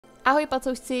Ahoj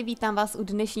pacoušci, vítám vás u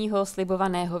dnešního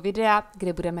slibovaného videa,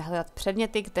 kde budeme hledat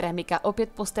předměty, které Mica opět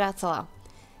postrácela.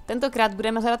 Tentokrát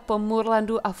budeme hledat po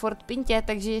Moorlandu a Fort Pintě,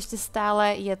 takže ještě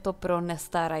stále je to pro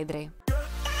Star Ridery.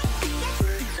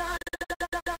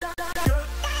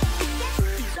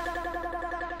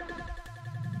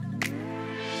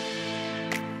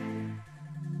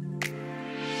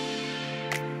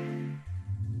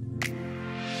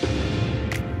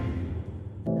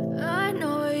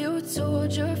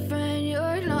 Your friend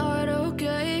you're not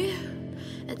okay,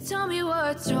 and tell me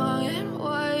what's wrong and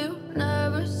why you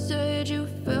never said you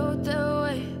felt that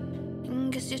way.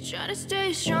 And guess you're trying to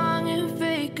stay strong and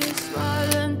fake a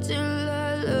smile until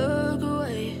I look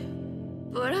away.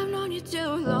 But I've known you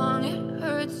too long, it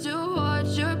hurts to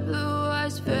watch your blue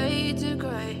eyes fade to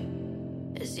grey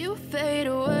as you fade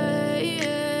away,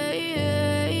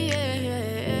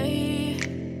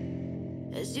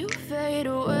 as you fade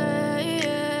away.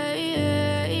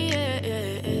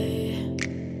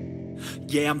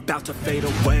 Yeah, I'm about to fade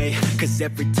away, cause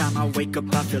every time I wake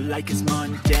up I feel like it's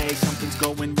Monday. Something's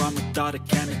going wrong with all the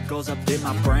chemicals up in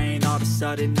my brain. All of a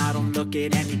sudden I don't look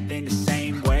at anything the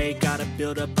same way. Gotta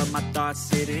build up of my thoughts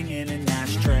sitting in an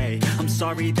ashtray. I'm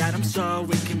sorry that I'm so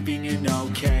inconvenient,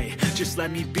 okay. Just let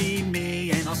me be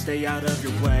me and I'll stay out of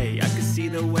your way. I can see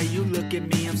the way you look at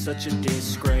me, I'm such a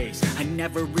disgrace. I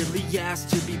never really asked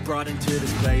to be brought into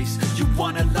this place. You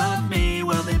wanna love me?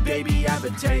 Well then baby I have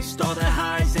a taste. All the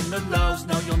highs and the lows,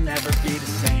 no, you'll never be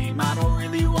the same. I don't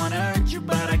really wanna hurt you,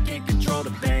 but I can't control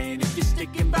the pain. If you're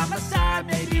sticking by my side,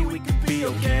 maybe we could be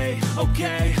okay.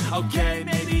 Okay,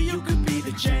 maybe you could be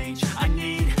the change I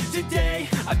need today.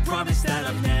 I promise that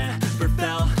I've never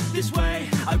felt this way.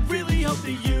 I really hope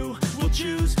that you will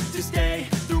choose to stay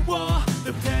through all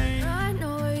the pain. I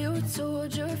know you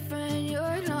told your friend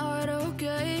you're not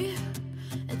okay,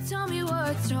 and tell me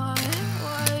what's wrong and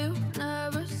why you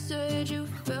never said you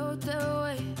felt that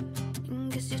way.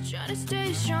 Guess you're trying to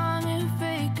stay strong and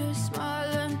fake a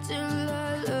smile until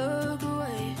I look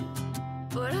away.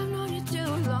 But I've known you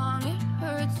too long, it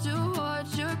hurts to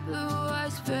watch your blue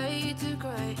eyes fade to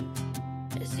grey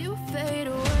as you fade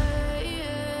away,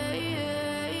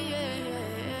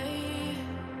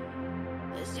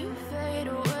 as you fade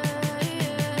away,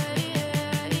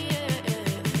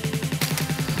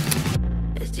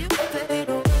 as you fade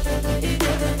away.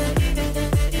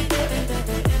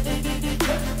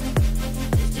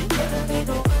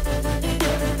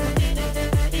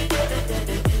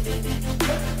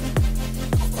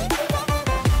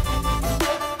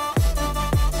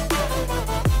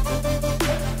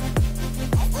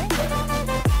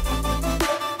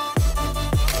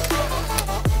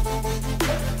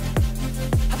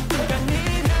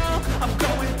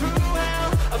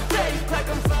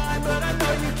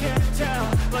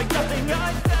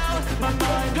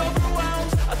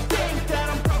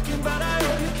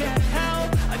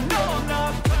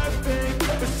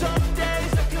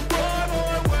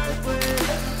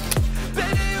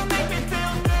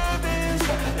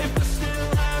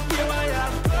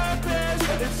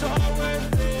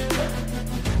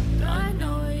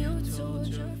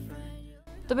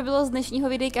 To by bylo z dnešního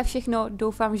videjka všechno,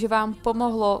 doufám, že vám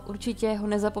pomohlo, určitě ho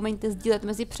nezapomeňte sdílet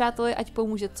mezi přáteli, ať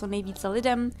pomůže co nejvíce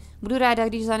lidem. Budu ráda,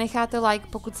 když zanecháte like,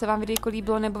 pokud se vám videjko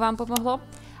líbilo nebo vám pomohlo.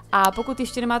 A pokud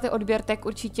ještě nemáte odběr, tak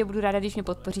určitě budu ráda, když mě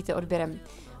podpoříte odběrem.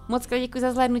 Moc krát děkuji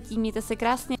za zhlédnutí, mějte se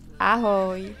krásně,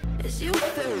 ahoj!